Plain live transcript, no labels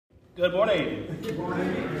Good morning. Good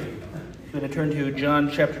morning. I'm going to turn to John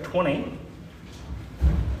chapter 20.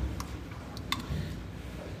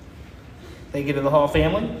 Thank you to the Hall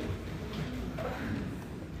family.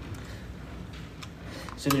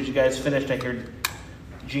 As soon as you guys finished, I heard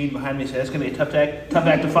Gene behind me say, that's going to be a tough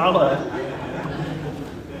act to follow.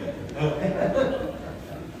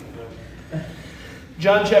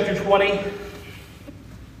 John chapter 20.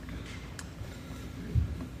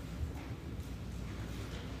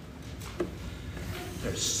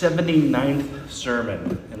 Their 79th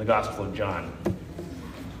sermon in the Gospel of John.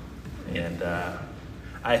 And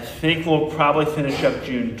I think we'll probably finish up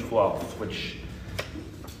June 12th, which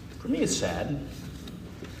for me is sad.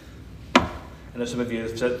 I know some of you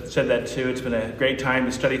have said that too. It's been a great time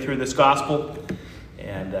to study through this Gospel.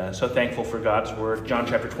 And so thankful for God's Word. John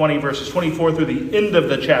chapter 20, verses 24 through the end of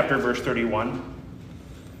the chapter, verse 31.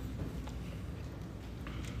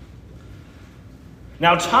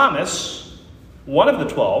 Now Thomas, one of the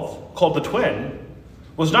 12, called the twin,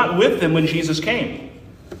 was not with them when Jesus came.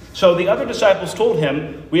 So the other disciples told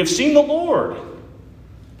him, "We have seen the Lord."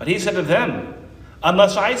 But he said to them,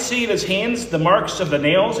 "Unless I see in his hands the marks of the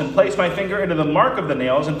nails, and place my finger into the mark of the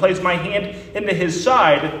nails, and place my hand into his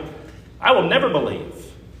side, I will never believe."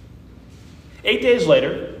 8 days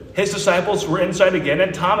later, his disciples were inside again,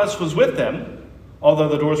 and Thomas was with them, although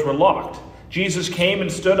the doors were locked. Jesus came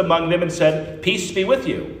and stood among them and said, "Peace be with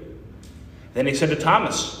you." Then he said to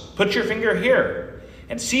Thomas, "Put your finger here,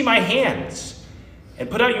 and see my hands, and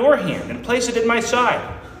put out your hand, and place it in my side.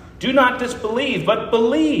 Do not disbelieve, but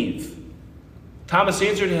believe." Thomas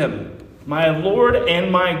answered him, "My Lord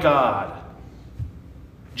and my God."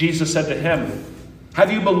 Jesus said to him,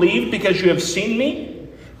 "Have you believed because you have seen me?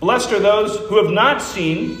 Blessed are those who have not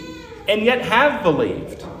seen and yet have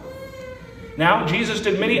believed." Now Jesus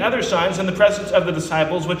did many other signs in the presence of the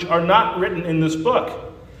disciples, which are not written in this book.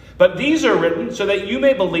 But these are written so that you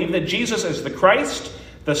may believe that Jesus is the Christ,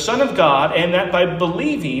 the Son of God, and that by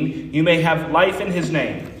believing you may have life in his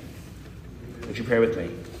name. Would you pray with me?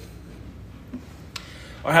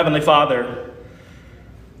 Our Heavenly Father,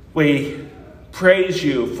 we praise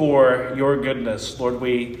you for your goodness. Lord,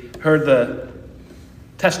 we heard the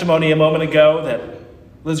testimony a moment ago that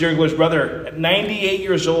Liz Yergler's brother, at 98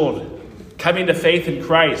 years old, coming to faith in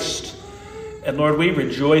Christ. And Lord, we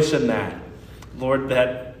rejoice in that. Lord,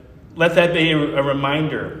 let that be a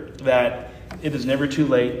reminder that it is never too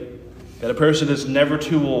late, that a person is never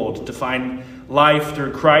too old to find life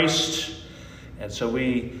through Christ. And so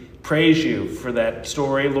we praise you for that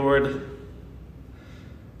story, Lord.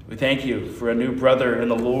 We thank you for a new brother in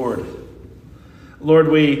the Lord. Lord,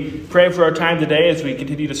 we pray for our time today as we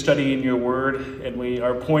continue to study in your word, and we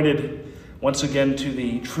are pointed once again to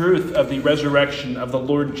the truth of the resurrection of the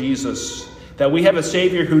Lord Jesus, that we have a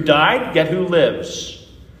Savior who died, yet who lives.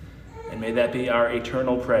 And may that be our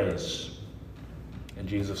eternal praise. In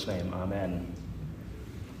Jesus' name, amen.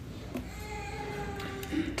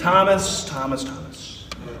 Thomas.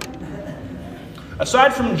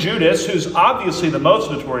 Aside from Judas, who's obviously the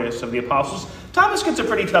most notorious of the apostles, Thomas gets a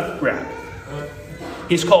pretty tough rap.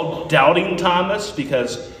 He's called Doubting Thomas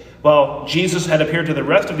because, well, Jesus had appeared to the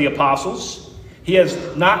rest of the apostles. He has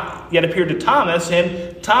not yet appeared to Thomas,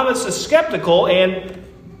 and Thomas is skeptical and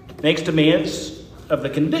makes demands of the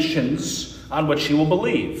conditions on which he will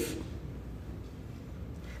believe.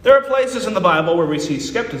 There are places in the Bible where we see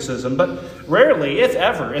skepticism, but rarely, if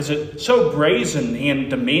ever, is it so brazen and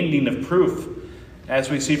demanding of proof as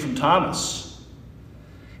we see from Thomas.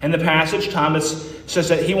 In the passage, Thomas says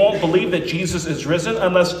that he won't believe that Jesus is risen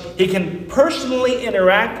unless he can personally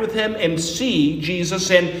interact with him and see Jesus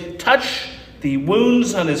and touch the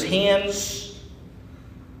wounds on his hands.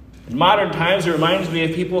 In modern times, it reminds me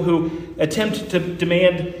of people who attempt to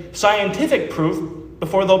demand scientific proof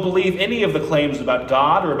before they'll believe any of the claims about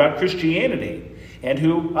God or about Christianity, and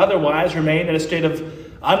who otherwise remain in a state of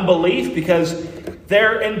unbelief because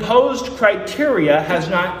their imposed criteria has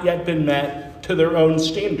not yet been met to their own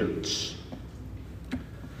standards.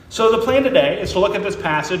 So the plan today is to look at this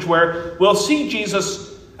passage where we'll see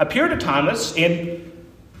Jesus appear to Thomas and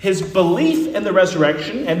his belief in the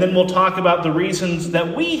resurrection, and then we'll talk about the reasons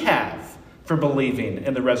that we have for believing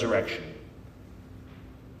in the resurrection.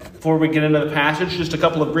 Before we get into the passage, just a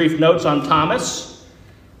couple of brief notes on Thomas.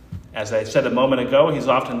 As I said a moment ago, he's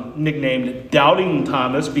often nicknamed Doubting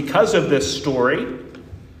Thomas because of this story.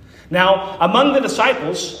 Now, among the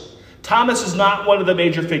disciples, Thomas is not one of the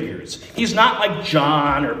major figures. He's not like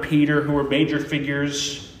John or Peter, who are major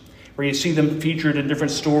figures, where you see them featured in different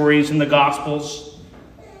stories in the Gospels.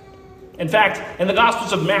 In fact, in the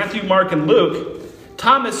Gospels of Matthew, Mark, and Luke,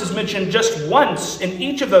 Thomas is mentioned just once in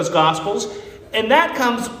each of those Gospels, And that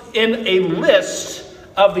comes in a list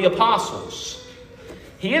of the apostles.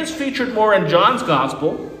 He is featured more in John's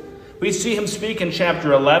gospel. We see him speak in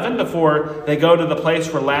chapter 11 before they go to the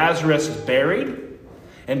place where Lazarus is buried.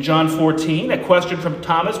 In John 14, a question from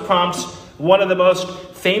Thomas prompts one of the most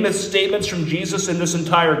famous statements from Jesus in this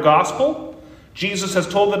entire gospel. Jesus has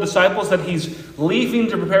told the disciples that he's leaving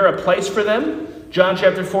to prepare a place for them. John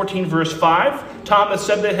chapter 14, verse 5. Thomas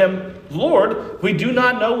said to him, "Lord, we do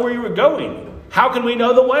not know where you are going. How can we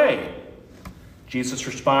know the way?" Jesus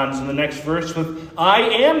responds in the next verse with, "I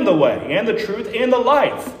am the way and the truth and the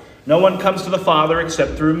life. No one comes to the Father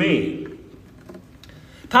except through me."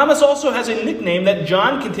 Thomas also has a nickname that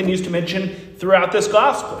John continues to mention throughout this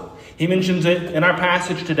gospel. He mentions it in our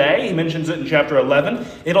passage today. He mentions it in chapter 11.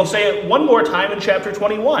 It'll say it one more time in chapter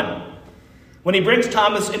 21. When he brings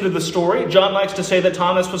Thomas into the story, John likes to say that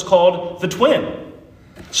Thomas was called the twin.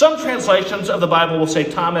 Some translations of the Bible will say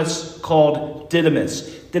Thomas called Didymus.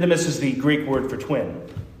 Didymus is the Greek word for twin.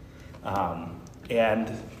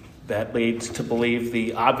 And that leads to believe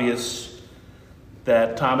the obvious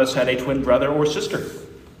that Thomas had a twin brother or sister.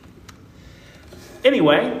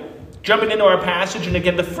 Anyway, jumping into our passage, and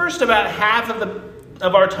again, the first about half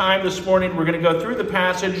of our time this morning, we're going to go through the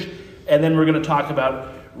passage, and then we're going to talk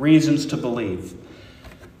about reasons to believe.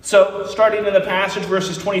 So, starting in the passage,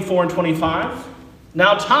 verses 24 and 25.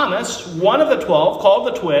 Now Thomas, one of the 12, called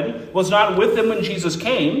the twin, was not with them when Jesus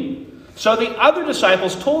came. So the other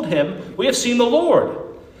disciples told him, "We have seen the Lord."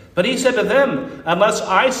 But he said to them, "Unless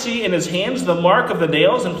I see in his hands the mark of the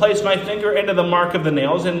nails, and place my finger into the mark of the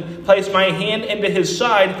nails, and place my hand into his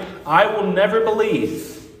side, I will never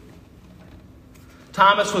believe."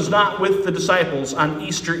 Thomas was not with the disciples on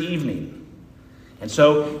Easter evening. And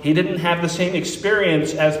so he didn't have the same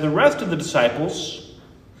experience as the rest of the disciples.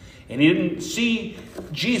 And he didn't see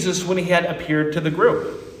Jesus when he had appeared to the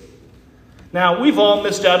group. Now, we've all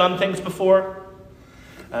missed out on things before.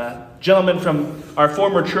 Gentleman from our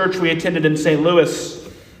former church we attended in St. Louis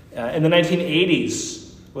in the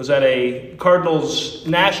 1980s was at a Cardinals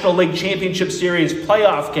National League Championship Series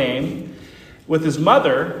playoff game with his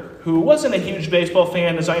mother, who wasn't a huge baseball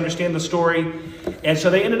fan, as I understand the story. And so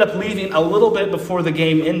they ended up leaving a little bit before the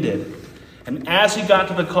game ended. And as he got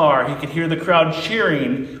to the car, he could hear the crowd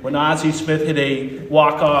cheering when Ozzie Smith hit a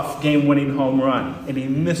walk-off game-winning home run. And he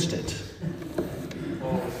missed it.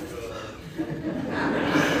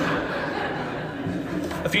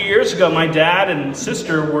 A few years ago, my dad and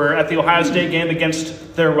sister were at the Ohio State game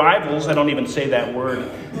against their rivals. I don't even say that word.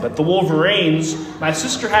 But the Wolverines. My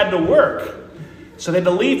sister had to work. So they had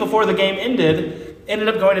to leave before the game ended. Ended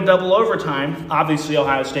up going to double overtime. Obviously,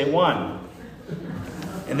 Ohio State won.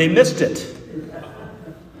 And they missed it.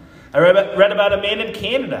 I read about a man in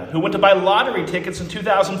Canada who went to buy lottery tickets in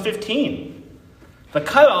 2015. The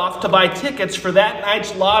cutoff to buy tickets for that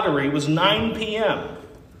night's lottery was 9 p.m.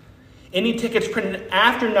 Any tickets printed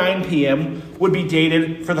after 9 p.m. would be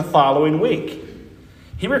dated for the following week.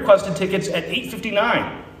 He requested tickets at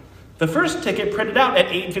 8:59. The first ticket printed out at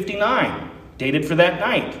 8:59, dated for that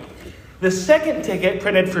night. The second ticket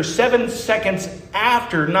printed for 7 seconds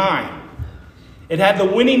after 9. It had the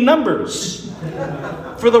winning numbers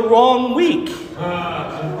for the wrong week.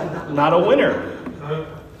 Not a winner.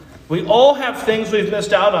 We all have things we've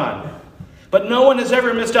missed out on. But no one has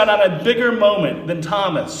ever missed out on a bigger moment than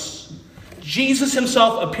Thomas. Jesus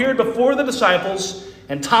himself appeared before the disciples,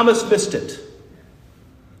 and Thomas missed it.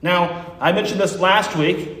 Now, I mentioned this last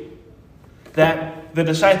week, that the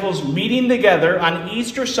disciples meeting together on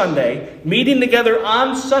Easter Sunday, meeting together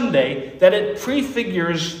on Sunday, that it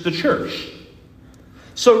prefigures the church.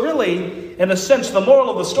 So really, in a sense, the moral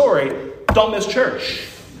of the story, don't miss church.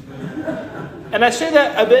 And I say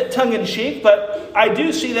that a bit tongue-in-cheek, but I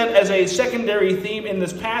do see that as a secondary theme in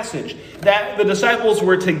this passage, that the disciples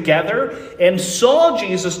were together and saw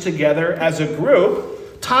Jesus together as a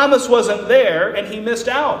group. Thomas wasn't there, and he missed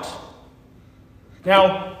out.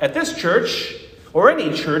 Now, at this church, or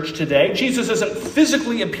any church today, Jesus isn't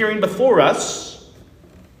physically appearing before us,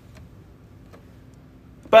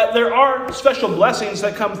 but there are special blessings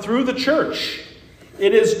that come through the church.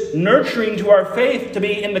 It is nurturing to our faith to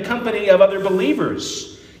be in the company of other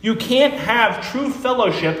believers. You can't have true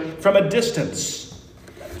fellowship from a distance.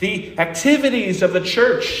 The activities of the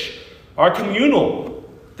church are communal.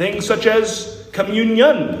 Things such as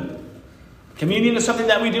communion. Communion is something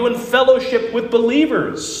that we do in fellowship with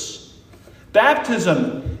believers.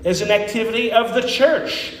 Baptism is an activity of the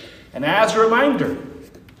church. And as a reminder,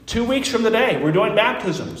 2 weeks from today, we're doing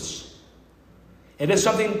baptisms. It is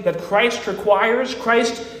something that Christ requires,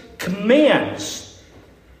 Christ commands.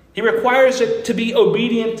 He requires it to be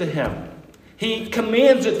obedient to him. He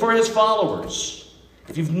commands it for his followers.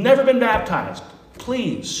 If you've never been baptized,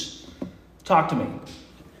 please talk to me.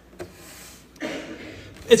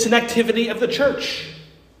 It's an activity of the church.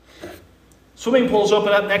 Swimming pools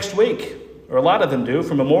open up next week, or a lot of them do,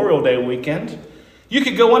 for Memorial Day weekend. You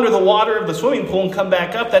could go under the water of the swimming pool and come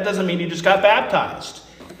back up. That doesn't mean you just got baptized.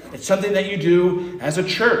 It's something that you do as a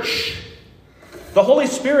church. The Holy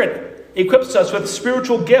Spirit equips us with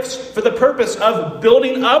spiritual gifts for the purpose of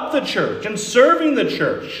building up the church and serving the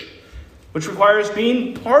church, which requires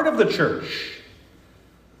being part of the church.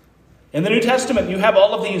 In the New Testament, you have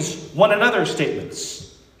all of these one another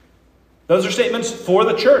statements. Those are statements for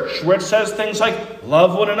the church, where it says things like,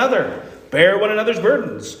 love one another, bear one another's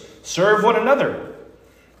burdens, serve one another.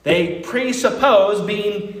 They presuppose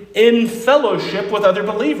being in fellowship with other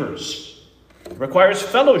believers. It requires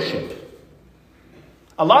fellowship.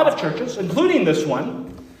 A lot of churches, including this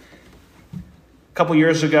one, a couple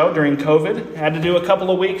years ago during COVID, had to do a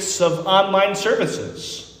couple of weeks of online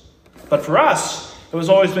services. But for us, it was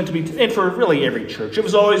always meant to be, and for really every church, it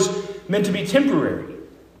was always meant to be temporary.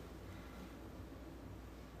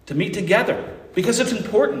 To meet together, because it's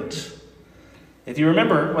important. If you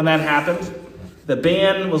remember when that happened, the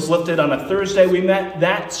ban was lifted on a Thursday. We met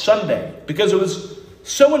that Sunday because it was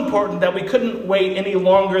so important that we couldn't wait any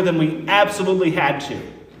longer than we absolutely had to.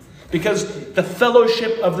 Because the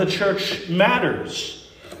fellowship of the church matters.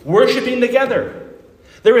 Worshiping together.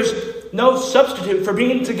 There is no substitute for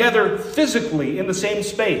being together physically in the same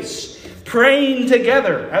space. Praying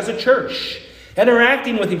together as a church.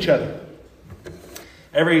 Interacting with each other.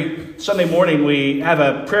 Every Sunday morning we have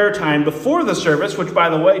a prayer time before the service, which, by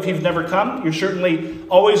the way, if you've never come, you're certainly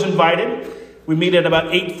always invited. We meet at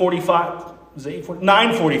about 8:45. Is it 8:40?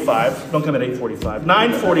 9:45. Don't come at 8:45.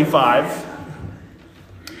 9:45.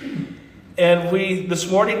 And this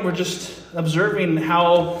morning we're just observing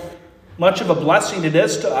how much of a blessing it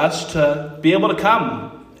is to us to be able to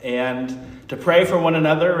come and to pray for one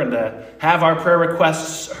another and to have our prayer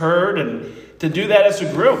requests heard and to do that as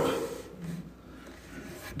a group.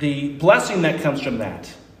 The blessing that comes from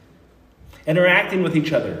that. Interacting with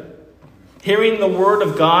each other. Hearing the word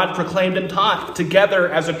of God proclaimed and taught together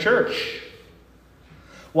as a church.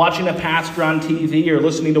 Watching a pastor on TV or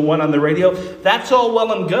listening to one on the radio. That's all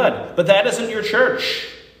well and good, but that isn't your church.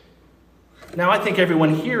 Now, I think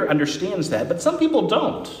everyone here understands that, but some people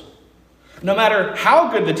don't. No matter how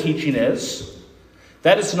good the teaching is,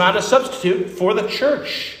 that is not a substitute for the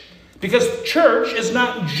church. Because church is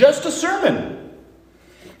not just a sermon.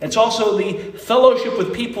 It's also the fellowship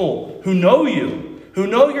with people who know you, who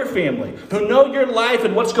know your family, who know your life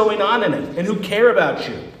and what's going on in it, and who care about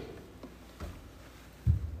you.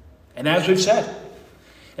 And as we've said,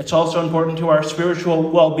 it's also important to our spiritual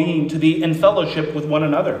well-being to be in fellowship with one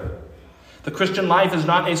another. The Christian life is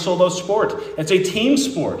not a solo sport. It's a team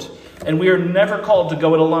sport, and we are never called to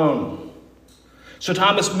go it alone. So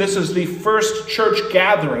Thomas misses the first church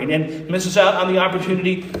gathering and misses out on the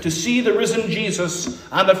opportunity to see the risen Jesus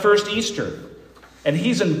on the first Easter. And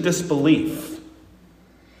he's in disbelief.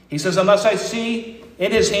 He says, unless I see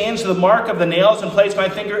in his hands the mark of the nails and place my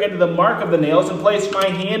finger into the mark of the nails and place my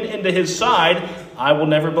hand into his side, I will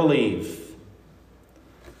never believe.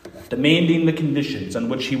 Demanding the conditions on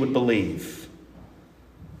which he would believe.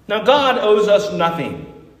 Now God owes us nothing.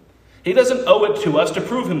 He doesn't owe it to us to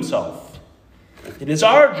prove himself. It is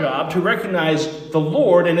our job to recognize the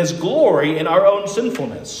Lord and his glory in our own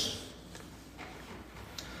sinfulness.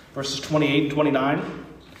 Verses 28 and 29.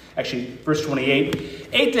 Actually, verse 28.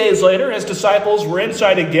 8 days later, his disciples were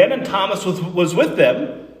inside again, and Thomas was with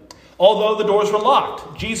them, although the doors were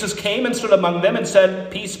locked. Jesus came and stood among them and said,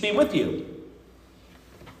 "Peace be with you."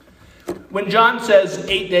 When John says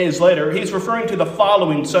 8 days later, he's referring to the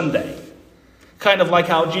following Sunday. Kind of like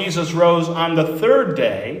how Jesus rose on the third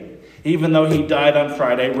day, even though he died on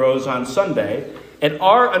Friday, rose on Sunday. In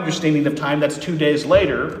our understanding of time, that's 2 days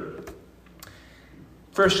later.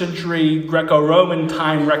 First century Greco-Roman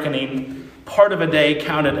time reckoning, part of a day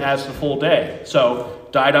counted as the full day. So,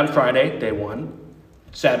 died on Friday, day 1.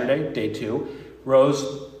 Saturday, day 2. Rose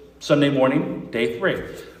Sunday morning, day 3.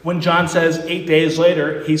 When John says 8 days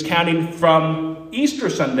later, he's counting from Easter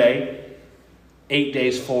Sunday, 8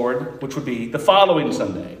 days forward, which would be the following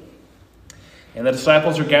Sunday. And the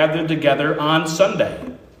disciples are gathered together on Sunday.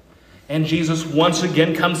 And Jesus once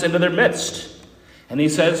again comes into their midst. And he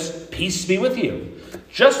says, "Peace be with you."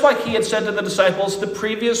 Just like he had said to the disciples the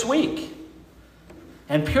previous week.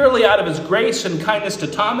 And purely out of his grace and kindness to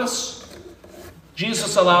Thomas,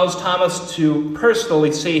 Jesus allows Thomas to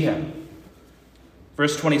personally see him.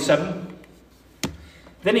 Verse 27.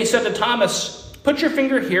 Then he said to Thomas, "Put your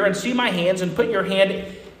finger here and see my hands, and put your hand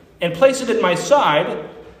and place it in my side.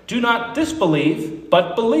 Do not disbelieve,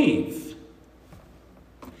 but believe."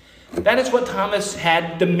 That is what Thomas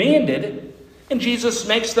had demanded, and Jesus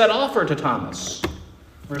makes that offer to Thomas.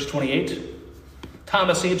 Verse 28,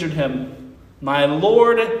 Thomas answered him, "My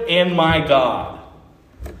Lord and my God."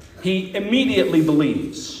 He immediately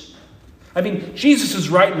believes. Jesus is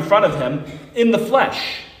right in front of him in the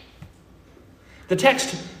flesh. The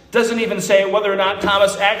text doesn't even say whether or not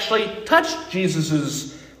Thomas actually touched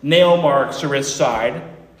Jesus' nail marks or his side,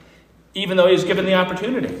 even though he was given the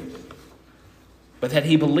opportunity, but that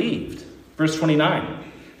he believed. Verse 29,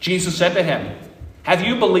 Jesus said to him, "Have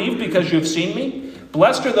you believed because you have seen me?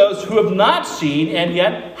 Blessed are those who have not seen and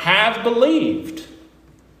yet have believed."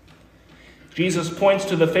 Jesus points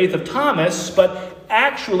to the faith of Thomas, but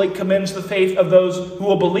actually commends the faith of those who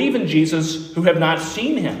will believe in Jesus who have not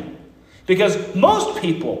seen him. Because most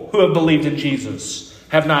people who have believed in Jesus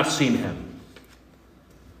have not seen him.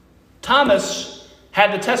 Thomas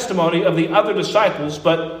had the testimony of the other disciples,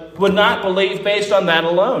 but would not believe based on that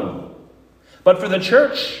alone. But for the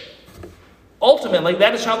church, ultimately,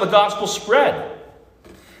 that is how the gospel spread.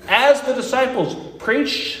 As the disciples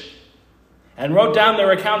preached and wrote down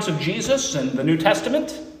their accounts of Jesus in the New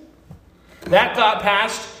Testament, that got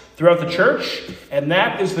passed throughout the church, and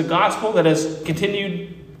that is the gospel that has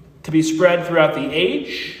continued to be spread throughout the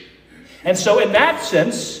age. And so in that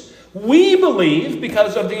sense, we believe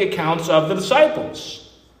because of the accounts of the disciples.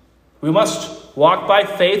 We must walk by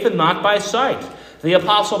faith and not by sight. The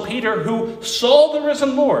Apostle Peter, who saw the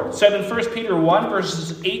risen Lord, said in 1 Peter 1,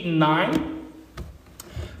 verses 8 and 9,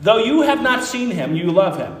 "Though you have not seen him, you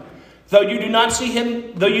love him. Though you do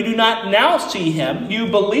not now see him, you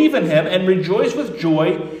believe in him and rejoice with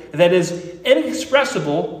joy that is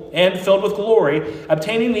inexpressible and filled with glory,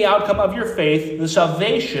 obtaining the outcome of your faith, the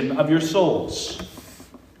salvation of your souls."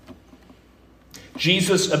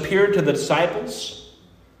 Jesus appeared to the disciples.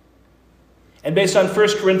 And based on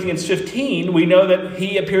 1 Corinthians 15, we know that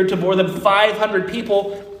he appeared to more than 500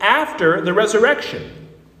 people after the resurrection.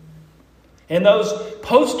 And those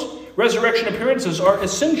post-resurrection appearances are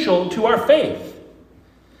essential to our faith.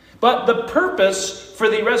 But the purpose for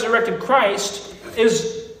the resurrected Christ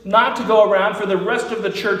is not to go around for the rest of the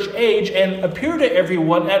church age and appear to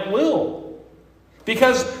everyone at will.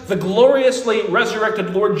 Because the gloriously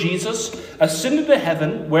resurrected Lord Jesus ascended to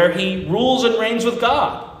heaven where he rules and reigns with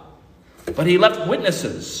God. But he left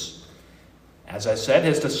witnesses. As I said,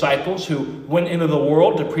 his disciples who went into the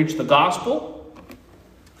world to preach the gospel,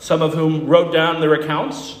 some of whom wrote down their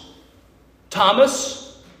accounts.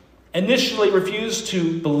 Thomas initially refused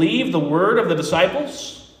to believe the word of the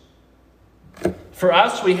disciples. For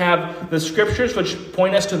us, we have the scriptures which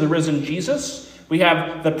point us to the risen Jesus. We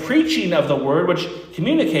have the preaching of the word which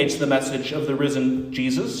communicates the message of the risen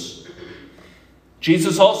Jesus.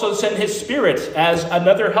 Jesus also sent his Spirit as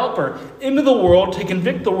another helper into the world to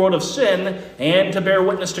convict the world of sin and to bear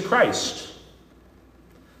witness to Christ.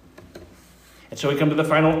 And so we come to the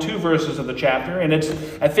final two verses of the chapter, and it's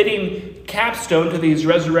a fitting capstone to these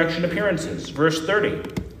resurrection appearances. Verse 30.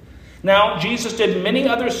 "Now Jesus did many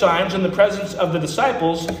other signs in the presence of the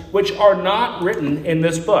disciples, which are not written in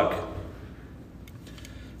this book."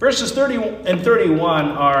 Verses 30 and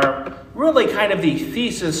 31 are really kind of the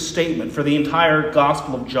thesis statement for the entire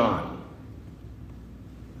Gospel of John.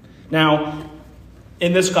 Now,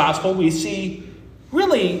 in this Gospel, we see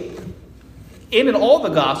really, in all the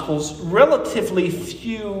Gospels, relatively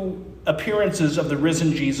few appearances of the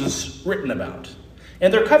risen Jesus written about.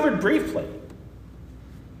 And they're covered briefly.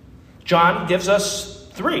 John gives us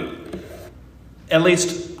 3. At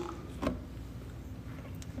least,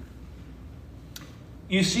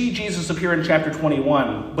 you see Jesus appear in chapter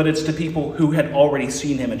 21, but it's to people who had already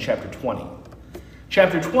seen him in chapter 20.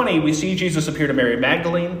 Chapter 20, we see Jesus appear to Mary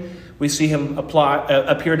Magdalene. We see him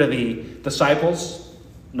appear to the disciples,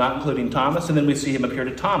 not including Thomas, and then we see him appear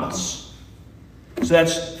to Thomas. So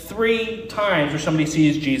that's 3 times where somebody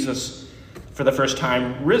sees Jesus for the first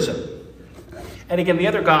time risen. And again, the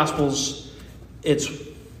other Gospels, it's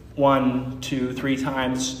 1, 2, 3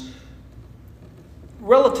 times.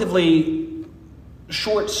 Relatively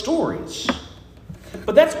short stories.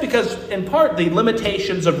 But that's because, in part, the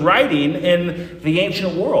limitations of writing in the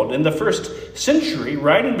ancient world. In the first century,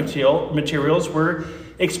 writing materials were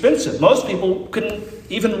expensive. Most people couldn't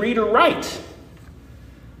even read or write.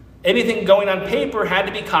 Anything going on paper had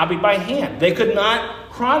to be copied by hand. They could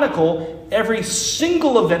not chronicle every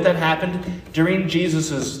single event that happened during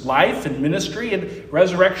Jesus' life and ministry and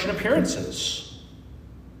resurrection appearances.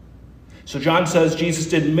 So John says Jesus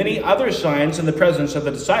did many other signs in the presence of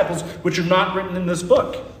the disciples, which are not written in this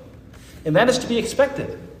book. And that is to be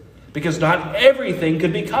expected. because not everything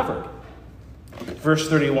could be covered. Verse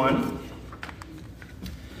 31,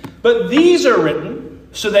 "But these are written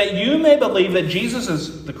so that you may believe that Jesus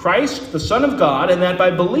is the Christ, the Son of God, and that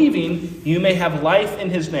by believing you may have life in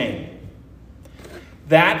his name."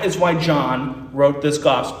 That is why John wrote this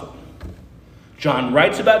gospel. John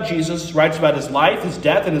writes about Jesus, writes about his life, his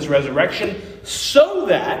death, and his resurrection, so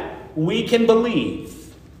that we can believe.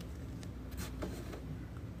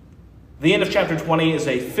 The end of chapter 20 is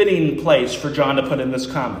a fitting place for John to put in this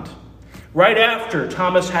comment. Right after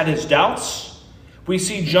Thomas had his doubts, we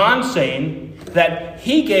see John saying that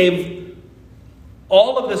he gave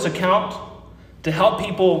all of this account to help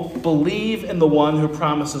people believe in the one who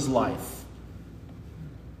promises life.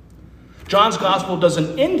 John's gospel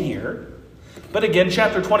doesn't end here, but again,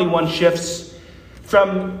 chapter 21 shifts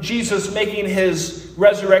from Jesus making his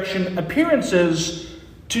resurrection appearances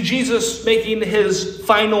to Jesus making his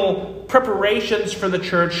final preparations for the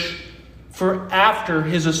church for after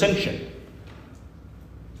his ascension.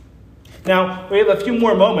 Now, we have a few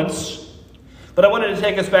more moments, but I wanted to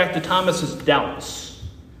take us back to Thomas's doubts.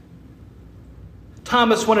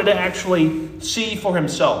 Thomas wanted to actually see for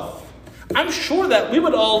himself. I'm sure that we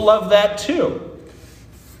would all love that too.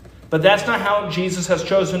 But that's not how Jesus has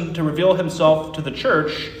chosen to reveal himself to the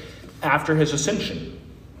church after his ascension.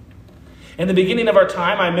 In the beginning of our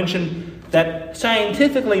time, I mentioned that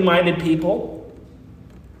scientifically minded people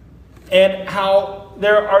and how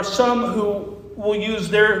there are some who will use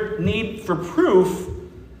their need for proof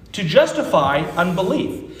to justify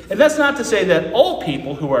unbelief. And that's not to say that all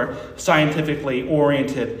people who are scientifically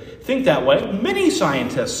oriented think that way. Many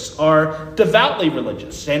scientists are devoutly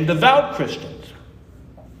religious and devout Christians.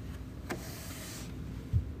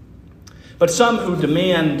 But some who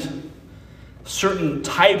demand certain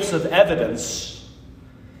types of evidence,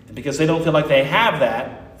 because they don't feel like they have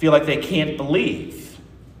that, feel like they can't believe.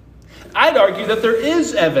 I'd argue that there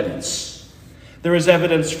is evidence. There is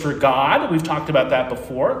evidence for God. We've talked about that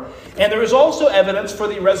before. And there is also evidence for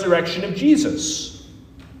the resurrection of Jesus.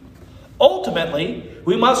 Ultimately,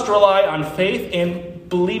 we must rely on faith in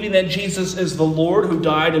believing that Jesus is the Lord who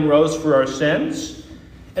died and rose for our sins.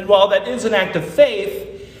 And while that is an act of faith,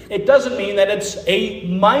 it doesn't mean that it's a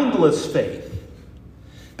mindless faith.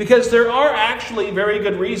 Because there are actually very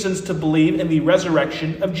good reasons to believe in the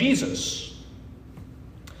resurrection of Jesus.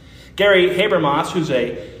 Gary Habermas, who's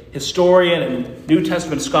a historian and New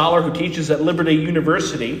Testament scholar who teaches at Liberty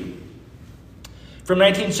University, from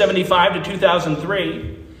 1975 to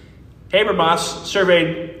 2003, Habermas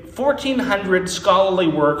surveyed 1,400 scholarly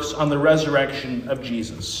works on the resurrection of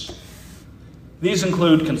Jesus. These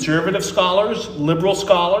include conservative scholars, liberal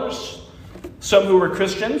scholars, some who were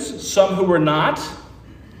Christians, some who were not.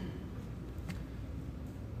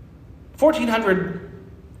 1,400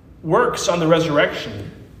 works on the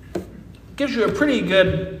resurrection gives you a pretty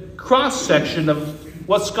good cross-section of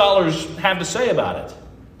what scholars have to say about it.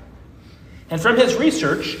 And from his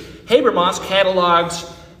research, Habermas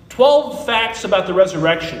catalogs 12 facts about the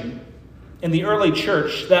resurrection in the early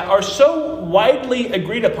church that are so widely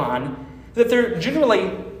agreed upon that they're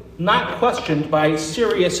generally not questioned by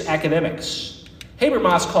serious academics.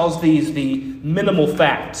 Habermas calls these the minimal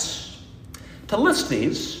facts. To list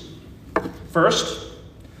these, first,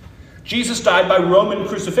 Jesus died by Roman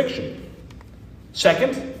crucifixion.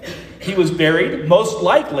 Second, he was buried, most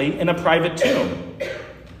likely in a private tomb.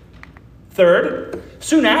 Third,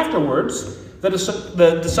 soon afterwards, the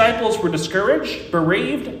disciples were discouraged,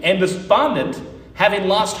 bereaved, and despondent, having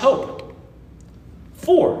lost hope.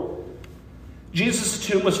 4, Jesus'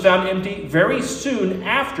 tomb was found empty very soon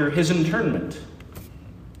after his internment.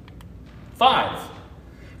 5,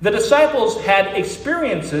 the disciples had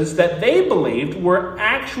experiences that they believed were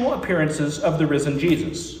actual appearances of the risen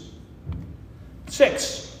Jesus.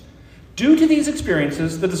 6, due to these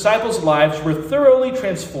experiences, the disciples' lives were thoroughly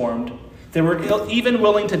transformed. They were even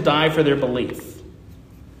willing to die for their belief.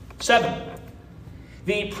 7,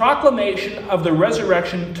 the proclamation of the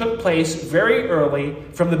resurrection took place very early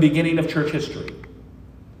from the beginning of church history.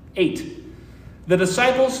 8, the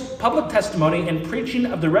disciples' public testimony and preaching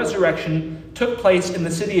of the resurrection took place in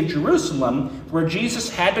the city of Jerusalem, where Jesus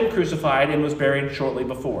had been crucified and was buried shortly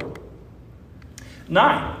before.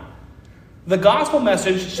 9, the gospel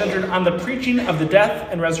message centered on the preaching of the death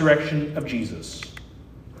and resurrection of Jesus.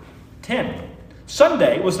 10,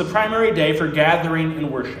 Sunday was the primary day for gathering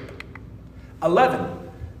and worship. 11,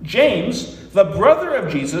 James, the brother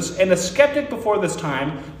of Jesus and a skeptic before this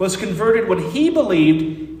time, was converted when he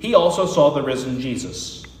believed he also saw the risen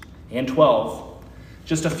Jesus. And 12,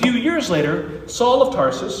 just a few years later, Saul of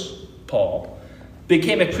Tarsus, Paul,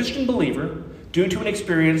 became a Christian believer, due to an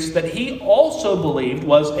experience that he also believed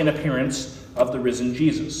was an appearance of the risen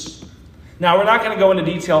Jesus. Now, we're not going to go into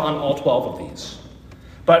detail on all 12 of these,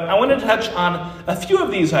 but I want to touch on a few of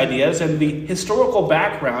these ideas and the historical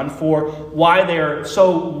background for why they are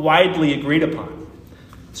so widely agreed upon.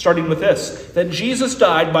 Starting with this, that Jesus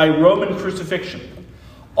died by Roman crucifixion.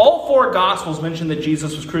 All 4 Gospels mention that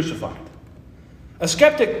Jesus was crucified. A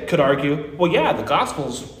skeptic could argue, well, yeah, the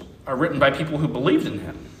Gospels are written by people who believed in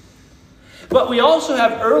him. But we also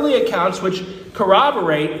have early accounts which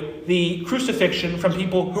corroborate the crucifixion from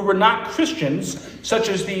people who were not Christians, such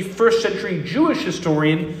as the first century Jewish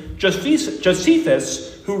historian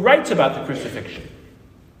Josephus, who writes about the crucifixion.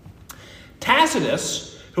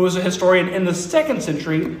 Tacitus, who was a historian in the 2nd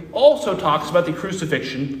century, also talks about the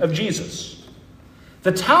crucifixion of Jesus.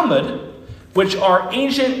 The Talmud, which are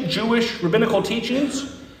ancient Jewish rabbinical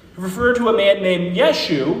teachings, refer to a man named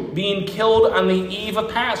Yeshu being killed on the eve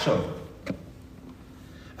of Passover.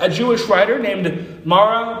 A Jewish writer named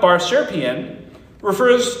Mara Bar Serpian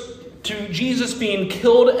refers to Jesus being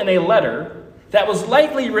killed in a letter that was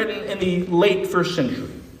likely written in the late 1st century.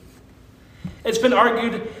 It's been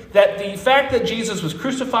argued that the fact that Jesus was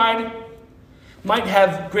crucified might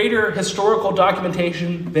have greater historical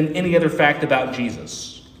documentation than any other fact about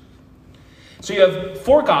Jesus. So you have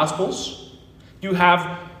 4 Gospels, you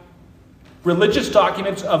have religious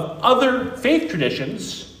documents of other faith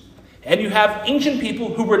traditions, and you have ancient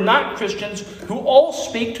people who were not Christians who all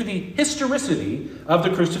speak to the historicity of the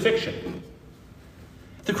crucifixion.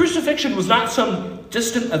 The crucifixion was not some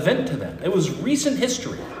distant event to them. It was recent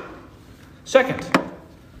history. Second,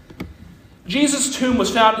 Jesus' tomb was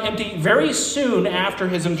found empty very soon after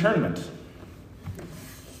his interment.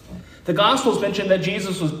 The Gospels mention that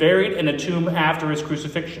Jesus was buried in a tomb after his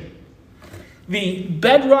crucifixion. The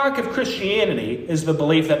bedrock of Christianity is the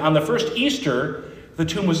belief that on the first Easter, the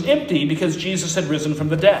tomb was empty because Jesus had risen from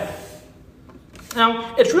the dead.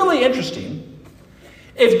 Now, it's really interesting.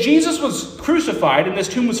 If Jesus was crucified and this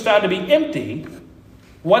tomb was found to be empty,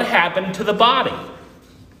 what happened to the body?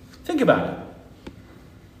 Think about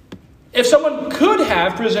it. If someone could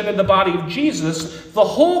have presented the body of Jesus, the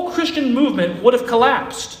whole Christian movement would have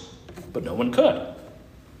collapsed, but no one could.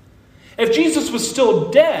 If Jesus was still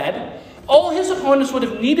dead, all his opponents would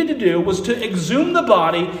have needed to do was to exhume the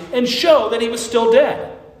body and show that he was still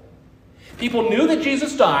dead. People knew that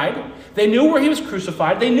Jesus died. They knew where he was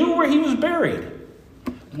crucified. They knew where he was buried.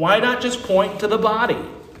 Why not just point to the body?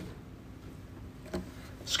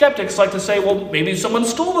 Skeptics like to say, well, maybe someone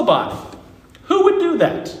stole the body. Who would do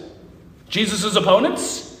that? Jesus'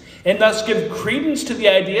 opponents? And thus give credence to the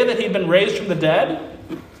idea that he'd been raised from the dead?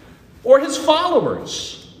 Or his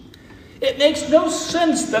followers? It makes no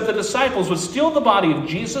sense that the disciples would steal the body of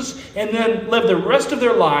Jesus and then live the rest of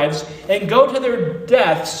their lives and go to their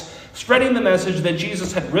deaths spreading the message that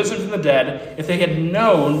Jesus had risen from the dead if they had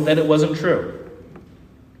known that it wasn't true.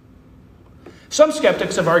 Some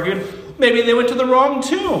skeptics have argued maybe they went to the wrong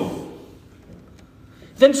tomb.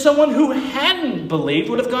 Then someone who hadn't believed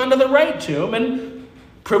would have gone to the right tomb and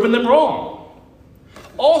proven them wrong.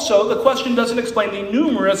 Also, the question doesn't explain the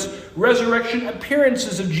numerous resurrection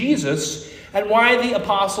appearances of Jesus and why the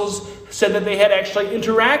apostles said that they had actually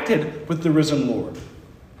interacted with the risen Lord.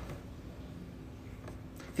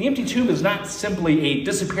 The empty tomb is not simply a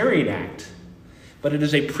disappearing act, but it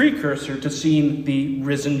is a precursor to seeing the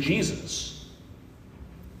risen Jesus.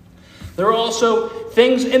 There are also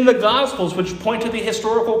things in the Gospels which point to the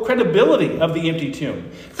historical credibility of the empty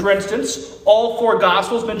tomb. For instance, all 4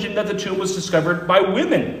 Gospels mention that the tomb was discovered by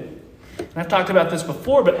women. And I've talked about this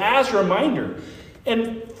before, but as a reminder,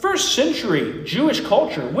 in first century Jewish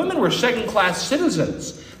culture, women were second-class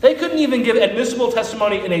citizens. They couldn't even give admissible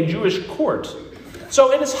testimony in a Jewish court.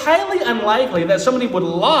 So it is highly unlikely that somebody would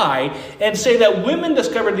lie and say that women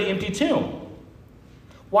discovered the empty tomb.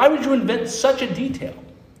 Why would you invent such a detail?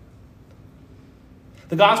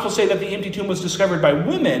 The Gospels say that the empty tomb was discovered by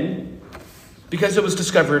women because it was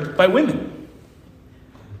discovered by women.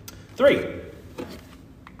 3,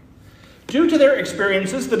 due to their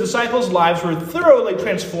experiences, the disciples' lives were thoroughly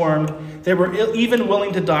transformed. They were even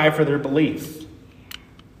willing to die for their belief.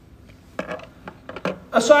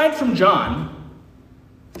 Aside from John,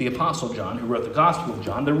 the Apostle John, who wrote the Gospel of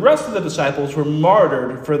John, the rest of the disciples were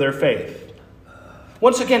martyred for their faith.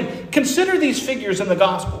 Once again, consider these figures in the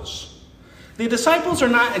Gospels. The disciples are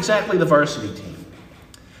not exactly the varsity team.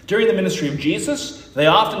 During the ministry of Jesus, they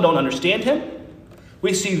often don't understand him.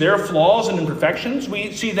 We see their flaws and imperfections.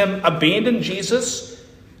 We see them abandon Jesus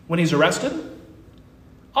when he's arrested.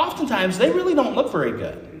 Oftentimes, they really don't look very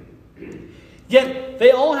good. Yet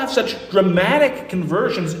they all have such dramatic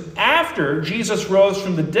conversions after Jesus rose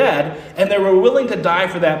from the dead, and they were willing to die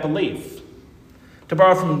for that belief. To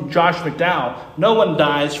borrow from Josh McDowell, no one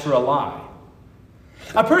dies for a lie.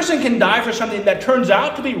 A person can die for something that turns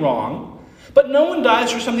out to be wrong, but no one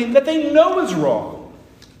dies for something that they know is wrong.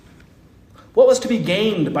 What was to be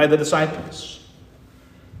gained by the disciples?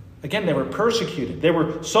 Again, they were persecuted. They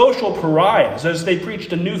were social pariahs as they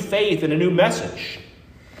preached a new faith and a new message.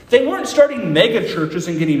 They weren't starting mega churches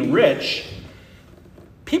and getting rich.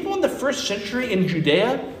 People in the first century in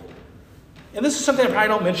Judea, and this is something I probably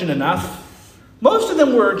don't mention enough, most of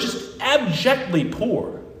them were just abjectly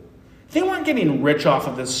poor. They weren't getting rich off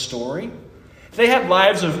of this story. They had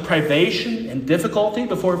lives of privation and difficulty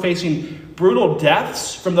before facing brutal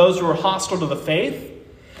deaths from those who were hostile to the faith.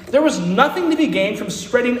 There was nothing to be gained from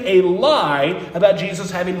spreading a lie about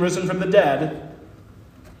Jesus having risen from the dead.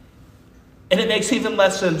 And it makes even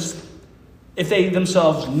less sense if they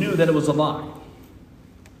themselves knew that it was a lie.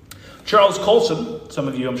 Charles Colson, some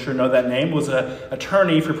of you I'm sure know that name, was an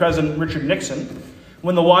attorney for President Richard Nixon.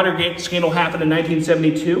 When the Watergate scandal happened in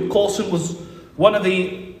 1972, Colson was one of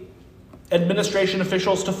the administration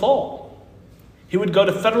officials to fall. He would go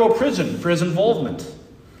to federal prison for his involvement.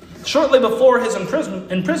 Shortly before his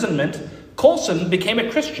imprisonment, Colson became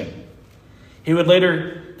a Christian. He would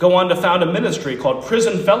later go on to found a ministry called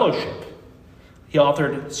Prison Fellowship. He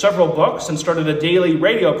authored several books and started a daily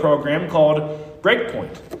radio program called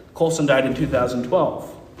Breakpoint. Colson died in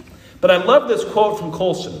 2012. But I love this quote from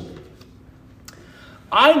Colson.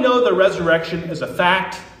 "I know the resurrection is a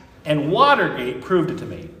fact, and Watergate proved it to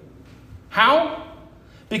me. How?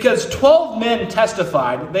 Because 12 men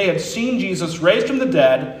testified they had seen Jesus raised from the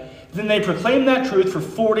dead, then they proclaimed that truth for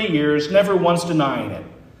 40 years, never once denying it.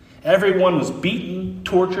 Everyone was beaten,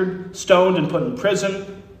 tortured, stoned, and put in prison.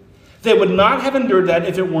 They would not have endured that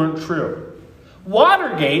if it weren't true.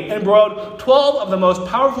 Watergate embroiled 12 of the most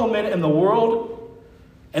powerful men in the world,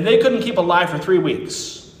 and they couldn't keep alive for 3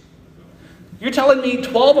 weeks. You're telling me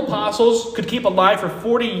 12 apostles could keep alive for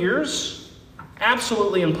 40 years?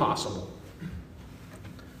 Absolutely impossible."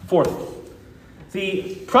 Fourth,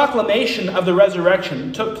 the proclamation of the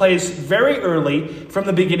resurrection took place very early from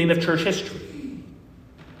the beginning of church history.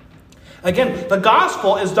 Again, the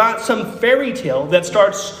gospel is not some fairy tale that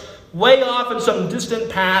starts way off in some distant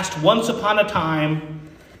past, once upon a time.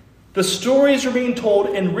 The stories are being told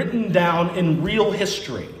and written down in real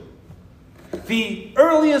history. The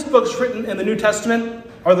earliest books written in the New Testament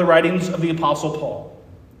are the writings of the Apostle Paul.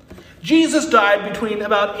 Jesus died between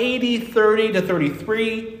about AD 30 to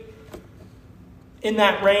 33, in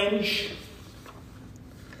that range.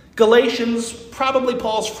 Galatians, probably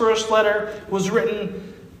Paul's first letter, was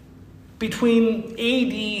written between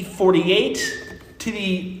AD 48 to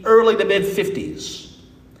the early to mid-50s.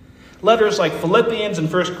 Letters like Philippians and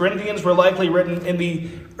 1 Corinthians were likely written in the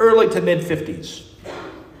early to mid-50s.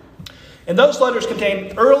 And those letters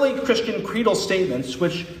contain early Christian creedal statements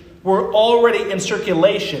which were already in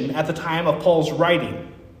circulation at the time of Paul's writing.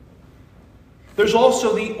 There's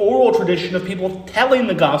also the oral tradition of people telling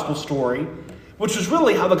the gospel story, which is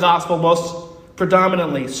really how the gospel most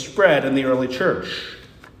predominantly spread in the early church.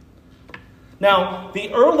 Now,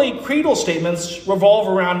 the early creedal statements revolve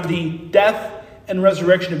around the death and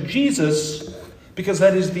resurrection of Jesus because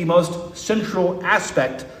that is the most central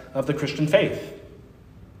aspect of the Christian faith.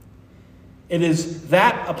 It is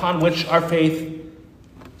that upon which our faith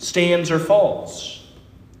stands or falls.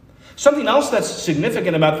 Something else that's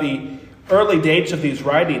significant about the early dates of these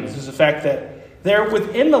writings is the fact that they're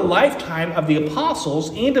within the lifetime of the apostles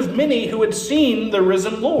and of many who had seen the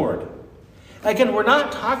risen Lord. Again, we're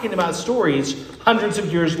not talking about stories hundreds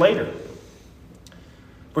of years later.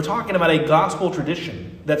 We're talking about a gospel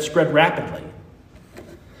tradition that spread rapidly.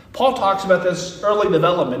 Paul talks about this early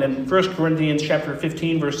development in 1 Corinthians chapter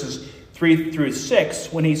 15, verses 3 through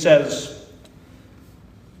 6, when he says,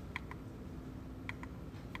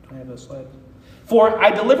 do I have this slide? "For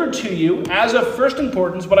I delivered to you as of first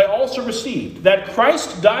importance what I also received, that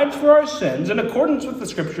Christ died for our sins in accordance with the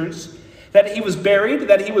Scriptures, that he was buried,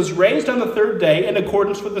 that he was raised on the third day in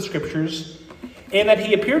accordance with the Scriptures, and that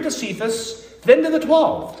he appeared to Cephas, then to the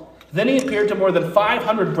 12. Then he appeared to more than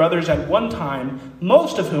 500 brothers at one time,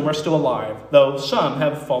 most of whom are still alive, though some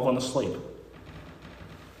have fallen asleep."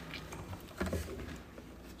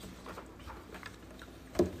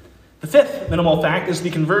 The fifth minimal fact is the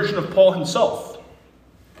conversion of Paul himself.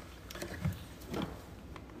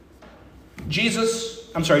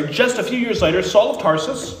 Just a few years later, Saul of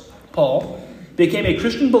Tarsus, Paul, became a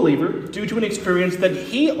Christian believer due to an experience that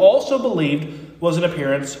he also believed was an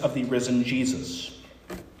appearance of the risen Jesus.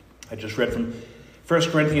 I just read from 1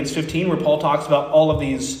 Corinthians 15, where Paul talks about all of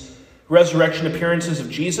these resurrection appearances of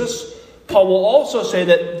Jesus, Paul will also say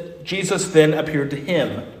that Jesus then appeared to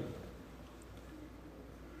him.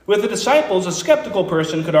 With the disciples, a skeptical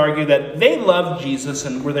person could argue that they loved Jesus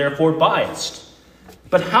and were therefore biased.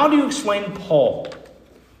 But how do you explain Paul?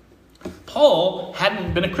 Paul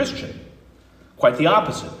hadn't been a Christian. Quite the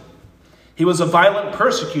opposite. He was a violent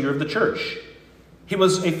persecutor of the church. He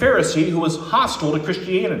was a Pharisee who was hostile to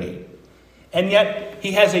Christianity. And yet,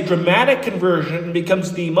 he has a dramatic conversion and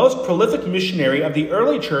becomes the most prolific missionary of the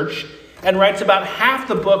early church and writes about half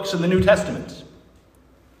the books in the New Testament.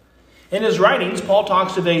 In his writings, Paul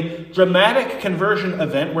talks of a dramatic conversion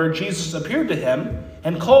event where Jesus appeared to him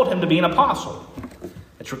and called him to be an apostle.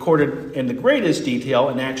 It's recorded in the greatest detail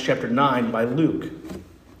in Acts chapter 9 by Luke.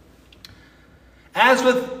 As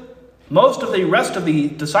with most of the rest of the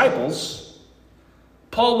disciples,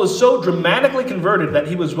 Paul was so dramatically converted that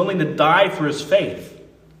he was willing to die for his faith.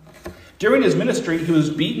 During his ministry, he was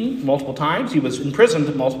beaten multiple times, he was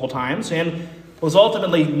imprisoned multiple times, and was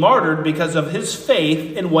ultimately martyred because of his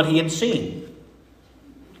faith in what he had seen.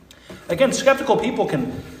 Again, skeptical people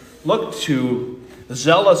can look to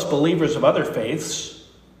zealous believers of other faiths,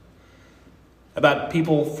 about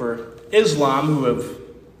people for Islam who have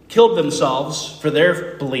killed themselves for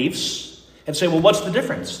their beliefs, and say, well, what's the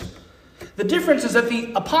difference? The difference is that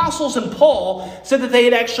the apostles and Paul said that they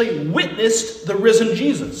had actually witnessed the risen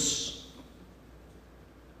Jesus.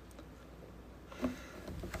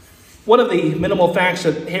 One of the minimal facts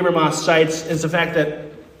that Habermas cites is the fact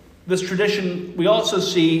that this tradition we also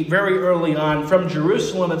see very early on from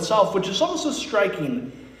Jerusalem itself, which is also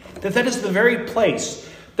striking, that is the very place,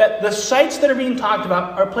 that the sites that are being talked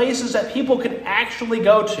about are places that people could actually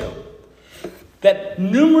go to. That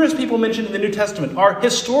numerous people mentioned in the New Testament are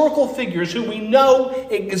historical figures who we know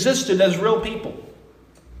existed as real people.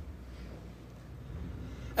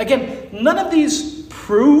 Again, none of these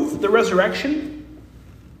prove the resurrection,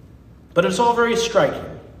 but it's all very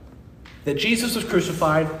striking. That Jesus was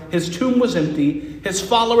crucified, his tomb was empty, his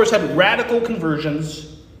followers had radical conversions.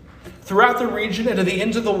 Throughout the region and to the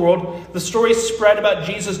ends of the world, the story spread about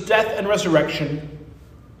Jesus' death and resurrection.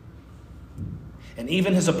 And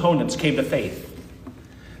even his opponents came to faith.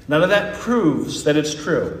 None of that proves that it's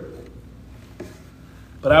true.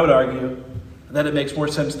 But I would argue that it makes more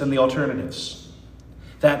sense than the alternatives.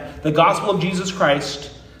 That the gospel of Jesus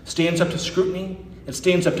Christ stands up to scrutiny, it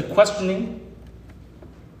stands up to questioning.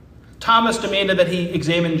 Thomas demanded that he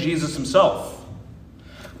examine Jesus himself.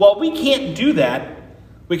 While we can't do that,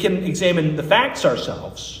 we can examine the facts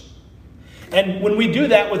ourselves. And when we do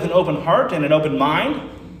that with an open heart and an open mind,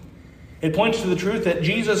 it points to the truth that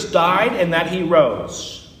Jesus died and that he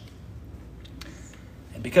rose.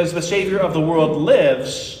 And because the Savior of the world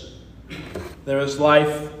lives, there is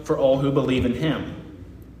life for all who believe in him.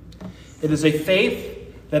 It is a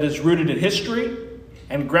faith that is rooted in history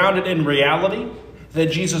and grounded in reality,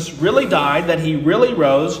 that Jesus really died, that he really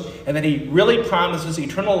rose, and that he really promises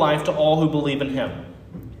eternal life to all who believe in him.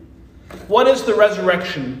 What is the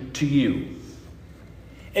resurrection to you?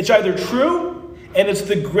 It's either true, and it's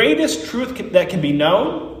the greatest truth that can be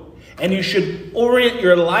known, and you should orient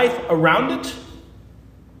your life around it,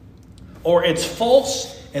 or it's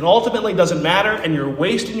false and ultimately doesn't matter, and you're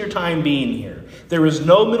wasting your time being here. There is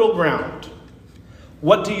no middle ground.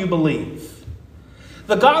 What do you believe?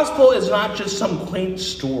 The gospel is not just some quaint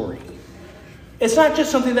story. It's not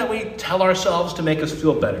just something that we tell ourselves to make us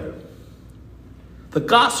feel better. The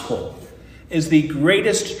gospel is the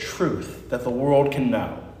greatest truth that the world can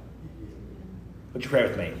know. Would you pray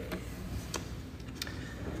with me?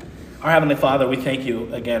 Our Heavenly Father, we thank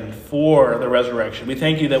you again for the resurrection. We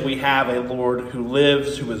thank you that we have a Lord who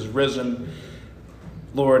lives, who is risen.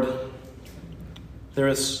 Lord, there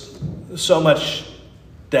is so much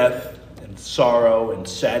death and sorrow and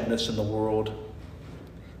sadness in the world,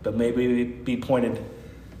 but may we be pointed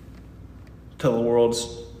to the world's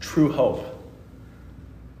true hope.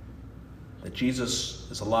 That Jesus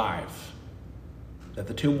is alive, that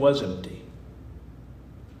the tomb was empty,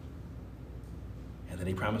 and that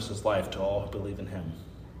he promises life to all who believe in him.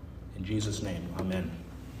 In Jesus' name, amen.